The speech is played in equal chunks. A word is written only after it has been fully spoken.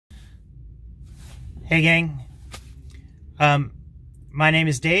Hey gang, my name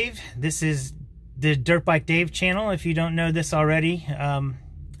is Dave. This is the Dirt Bike Dave channel. If you don't know this already,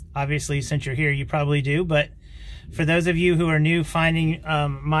 obviously since you're here you probably do, but for those of you who are new finding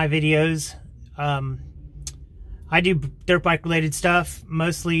my videos, I do dirt bike related stuff,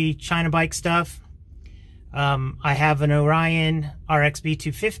 mostly China bike stuff. I have an Orion RXB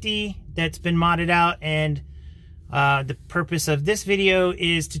 250 that's been modded out, and the purpose of this video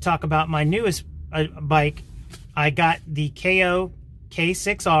is to talk about my newest bike. I got the Kayo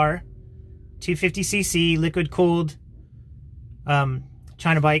K6R 250cc liquid cooled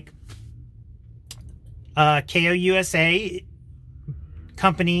China bike. Kayo USA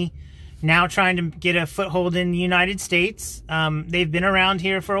company, now trying to get a foothold in the United States. They've been around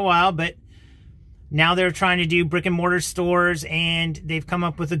here for a while, but now they're trying to do brick and mortar stores, and they've come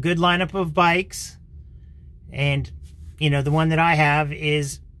up with a good lineup of bikes. And you know, the one that I have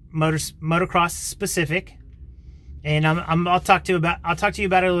is motocross specific, and I'll talk to you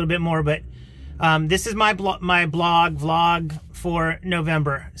about it a little bit more. But this is my vlog for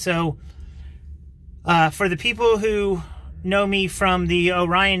November. So for the people who know me from the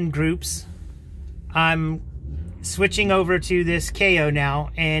Orion groups, I'm switching over to this Kayo now,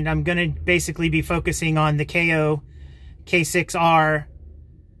 and I'm gonna basically be focusing on the Kayo K6R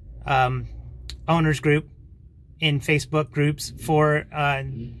owners group in Facebook groups for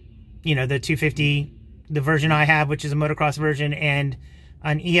you know, the 250, the version I have, which is a motocross version, and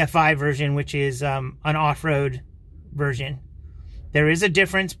an EFI version, which is an off-road version. There is a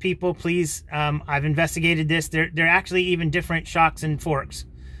difference, people, please. I've investigated this. They're actually even different shocks and forks.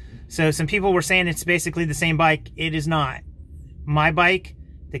 So some people were saying it's basically the same bike. It is not. My bike,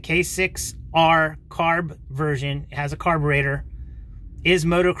 the K6R carb version, has a carburetor, is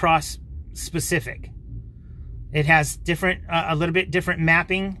motocross specific. It has different, a little bit different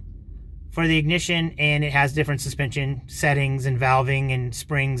mapping for the ignition, and it has different suspension settings and valving and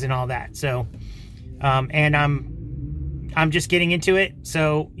springs and all that. So, and I'm just getting into it,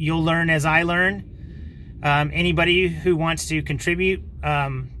 so you'll learn as I learn. Anybody who wants to contribute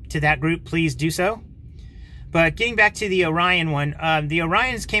to that group, please do so. But getting back to the Orion one, the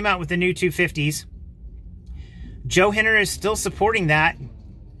Orions came out with the new 250s. Joe Henner is still supporting that,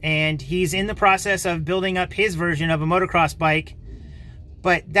 and he's in the process of building up his version of a motocross bike.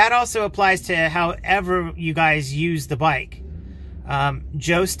 But that also applies to however you guys use the bike.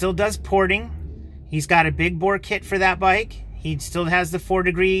 Joe still does porting. He's got a big bore kit for that bike. He still has the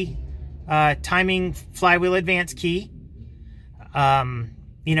 4-degree timing flywheel advance key.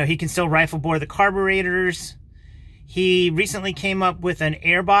 You know, he can still rifle bore the carburetors. He recently came up with an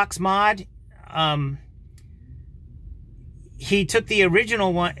airbox mod. He took the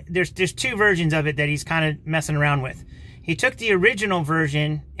original one. There's two versions of it that he's kind of messing around with. He took the original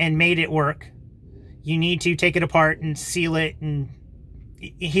version and made it work. You need to take it apart and seal it, and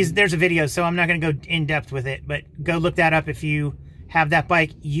there's a video, so I'm not going to go in depth with it, but go look that up if you have that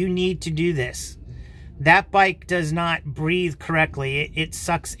bike. You need to do this. That bike does not breathe correctly. It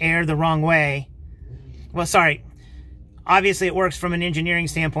sucks air the wrong way. Well, sorry. Obviously, it works from an engineering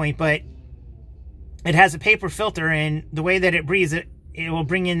standpoint, but it has a paper filter, and the way that it breathes, it will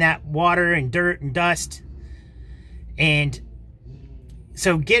bring in that water and dirt and dust. And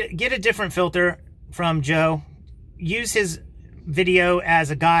so get a different filter from Joe. Use his video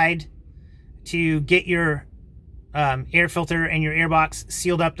as a guide to get your air filter and your airbox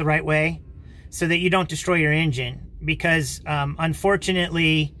sealed up the right way, so that you don't destroy your engine. Because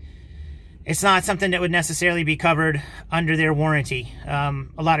unfortunately, it's not something that would necessarily be covered under their warranty. A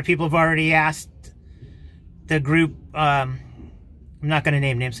lot of people have already asked the group, I'm not going to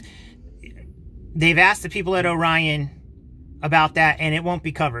name names, they've asked the people at Orion about that, and it won't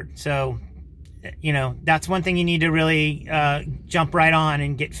be covered. So, you know, that's one thing you need to really jump right on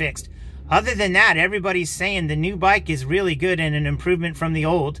and get fixed. Other than that, everybody's saying the new bike is really good and an improvement from the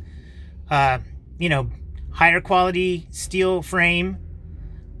old. You know, higher quality steel frame,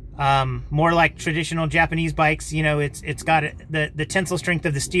 more like traditional Japanese bikes. You know, it's got the tensile strength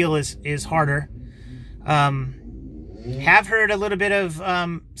of the steel is harder. Have heard a little bit of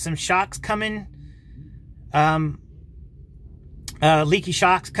some shocks coming, leaky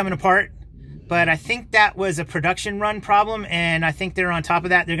shocks coming apart, but I think that was a production run problem, and I think they're on top of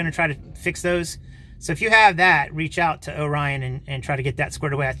that. They're going to try to fix those. So if you have that, reach out to Orion and try to get that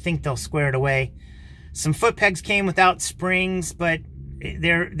squared away. I think they'll square it away. Some foot pegs came without springs, but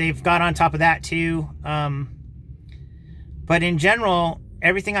they've got on top of that too. But in general,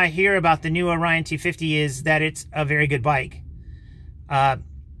 everything I hear about the new Orion 250 is that it's a very good bike.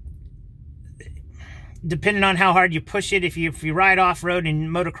 depending on how hard you push it, if you ride off-road and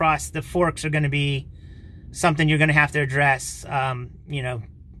motocross, the forks are going to be something you're going to have to address. You know,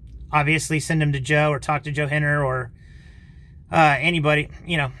 obviously send them to Joe or talk to Joe Henner or anybody,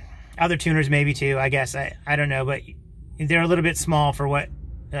 you know, other tuners maybe too, I guess. I don't know, but they're a little bit small for what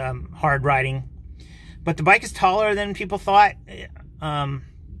hard riding. But the bike is taller than people thought.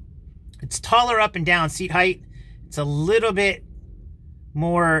 It's taller up and down seat height. It's a little bit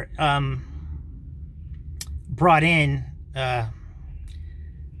more brought in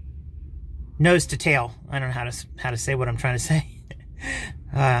nose to tail. I don't know how to say what I'm trying to say.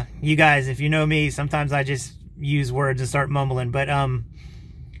 You guys, if you know me, sometimes I just use words and start mumbling. But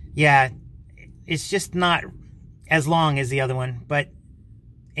yeah, it's just not as long as the other one, but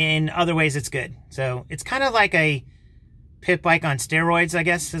in other ways it's good. So it's kind of like a pit bike on steroids, I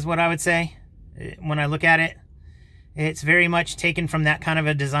guess is what I would say when I look at it. It's very much taken from that kind of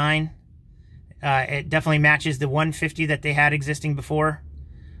a design. It definitely matches the 150 that they had existing before.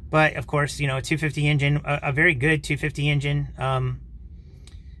 But of course, you know, a 250 engine, a very good 250 engine.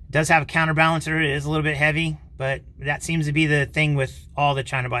 Does have a counterbalancer. It is a little bit heavy, but that seems to be the thing with all the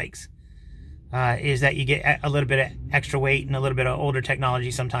China bikes. Is that you get a little bit of extra weight and a little bit of older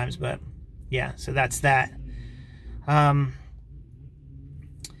technology sometimes. But yeah, so that's that.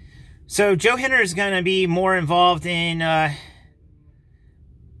 So Joe Henner is going to be more involved in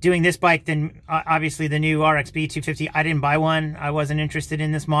doing this bike than obviously the new RXB 250. I didn't buy one. I wasn't interested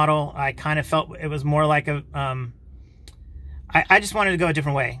in this model. I kind of felt it was more like a... I just wanted to go a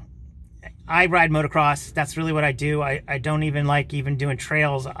different way. I ride motocross. That's really what I do. I don't even like even doing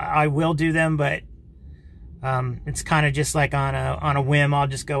trails. I will do them, but it's kind of just like on a whim. I'll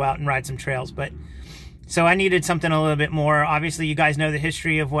just go out and ride some trails. But so I needed something a little bit more. Obviously, you guys know the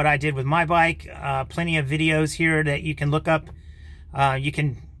history of what I did with my bike. Plenty of videos here that you can look up. You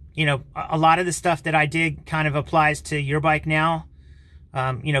can, you know, a lot of the stuff that I did kind of applies to your bike now.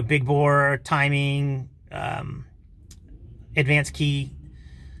 You know, big bore, timing, advanced key,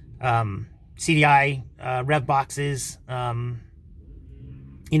 CDI, rev boxes,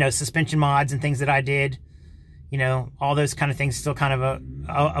 you know, suspension mods and things that I did. You know, all those kind of things still kind of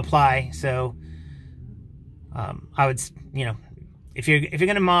apply. So I would, you know, if you're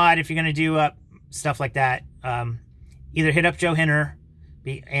gonna mod, if you're gonna do stuff like that, either hit up Joe Henner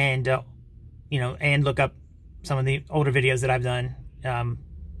and you know, and look up some of the older videos that I've done,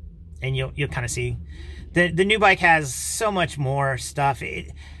 and you'll kind of see the new bike has so much more stuff.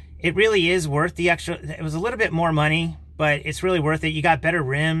 It really is worth the extra. It was a little bit more money, but it's really worth it. You got better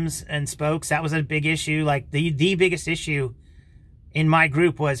rims and spokes. That was a big issue. Like the biggest issue in my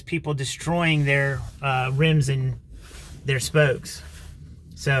group was people destroying their rims and their spokes.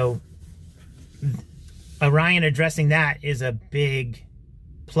 So Orion addressing that is a big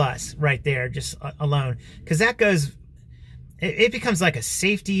plus right there, just alone, because that goes, it becomes like a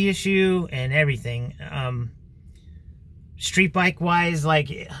safety issue and everything. Street bike wise, like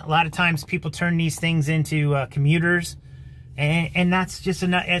a lot of times people turn these things into commuters, and that's just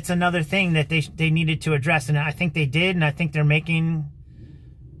it's another thing that they needed to address, and I think they did, and I think they're making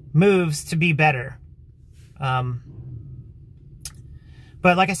moves to be better. But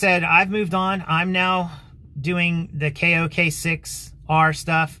like I said, I've moved on. I'm now doing the Kayo K6R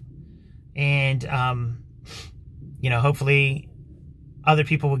stuff, and you know, hopefully other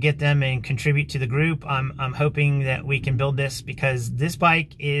people will get them and contribute to the group. I'm hoping that we can build this, because this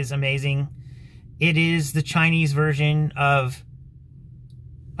bike is amazing. It is the Chinese version of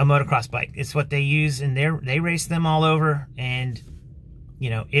a motocross bike. It's what they use, and they race them all over, and you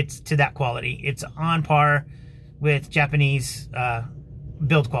know, it's to that quality. It's on par with Japanese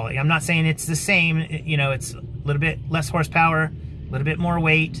build quality. I'm not saying it's the same, you know, it's a little bit less horsepower, a little bit more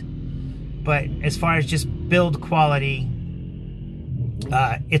weight, but as far as just build quality,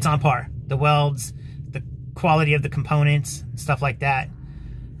 it's on par. The welds, the quality of the components, stuff like that.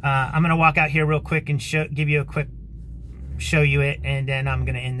 I'm gonna walk out here real quick and show you it, and then I'm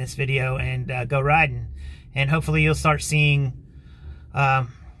gonna end this video and go riding. And hopefully you'll start seeing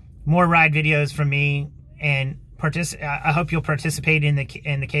more ride videos from me, and I hope you'll participate in the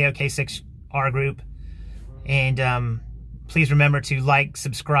Kayo K6R group. And please remember to like,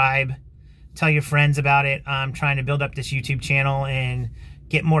 subscribe, tell your friends about it. I'm trying to build up this YouTube channel and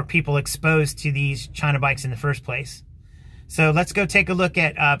get more people exposed to these China bikes in the first place. So let's go take a look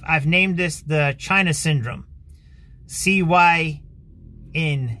at, I've named this the China Syndrome. C-Y-N-A,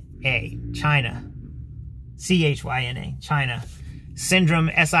 China. C-H-Y-N-A, China. Syndrome,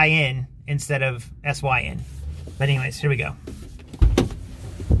 S-I-N, instead of S-Y-N. But anyways, here we go.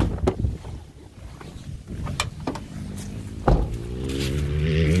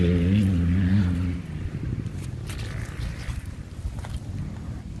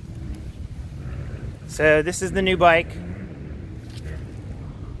 So this is the new bike.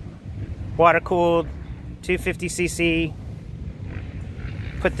 Water cooled, 250cc.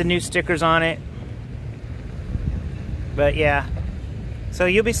 Put the new stickers on it. But yeah, so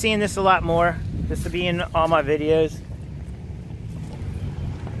you'll be seeing this a lot more. This will be in all my videos.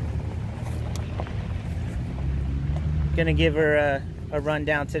 Gonna give her a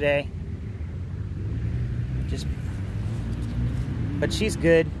rundown today. But she's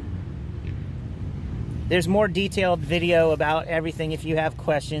good. There's more detailed video about everything if you have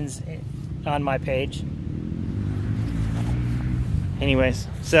questions on my page. Anyways,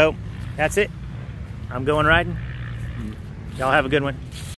 so that's it. I'm going riding. Y'all have a good one.